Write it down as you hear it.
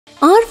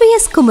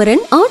RVS Kumaran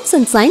Arts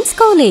and Science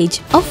College,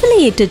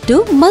 affiliated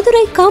to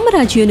Madurai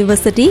Kamaraj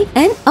University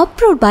and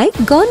approved by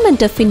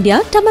Government of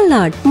India, Tamil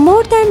Nadu.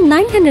 More than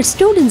 900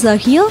 students are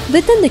here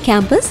within the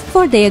campus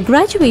for their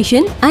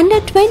graduation under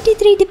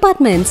 23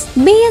 departments: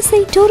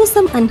 BSc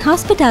Tourism and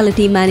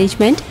Hospitality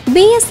Management,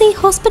 BSc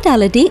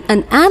Hospitality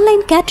and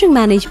Airline Catering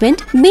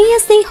Management,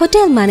 BSc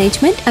Hotel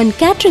Management and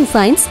Catering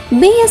Science,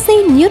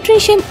 BSc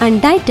Nutrition and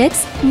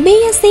Dietetics,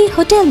 BSc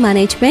Hotel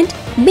Management,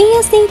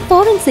 BSc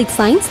Forensic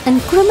Science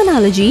and Criminology,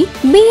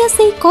 BSc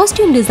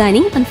Costume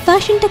Designing and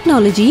Fashion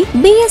Technology,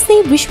 BSc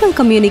Visual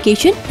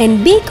Communication and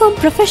BCom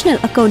Professional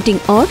Accounting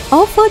are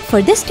offered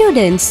for the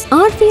students.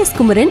 RVS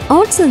Kumaran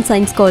Arts and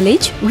Science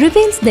College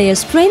reveals their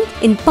strength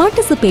in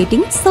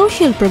participating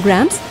social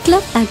programs,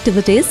 club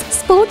activities,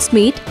 sports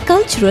meet,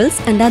 culturals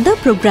and other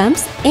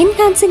programs,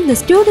 enhancing the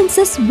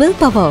students'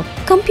 willpower.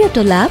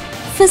 Computer lab,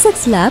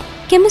 physics lab,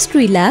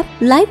 chemistry lab,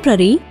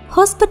 library,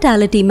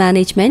 hospitality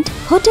management,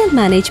 hotel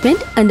management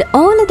and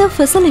all other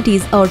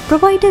facilities are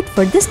provided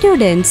for the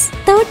students.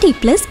 30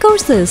 plus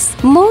courses,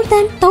 more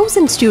than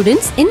 1000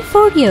 students in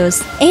 4 years.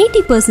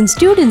 80%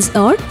 students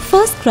are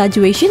first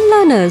graduation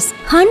learners.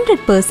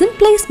 100%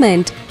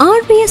 placement.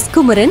 RVS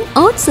Kumaran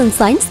Arts and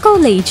Science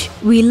College.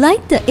 We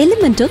like the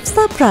element of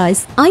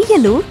surprise.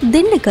 Ayyalur,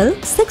 Dindugal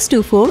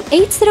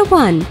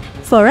 624801.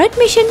 For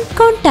admission,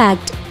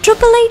 contact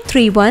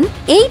 8831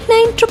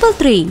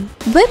 89333.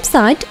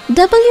 Website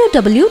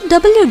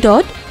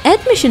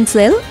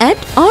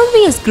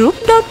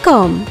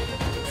www.admissioncell@rvsgroup.com.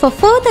 For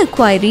further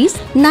queries,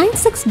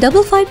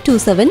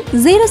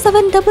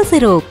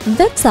 9655270700.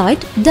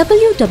 Website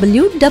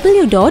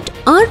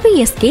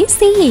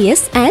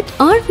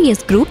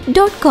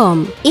www.rvskcas@rvsgroup.com.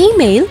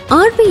 Email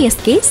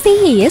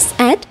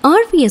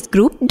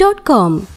rvskcas@rvsgroup.com.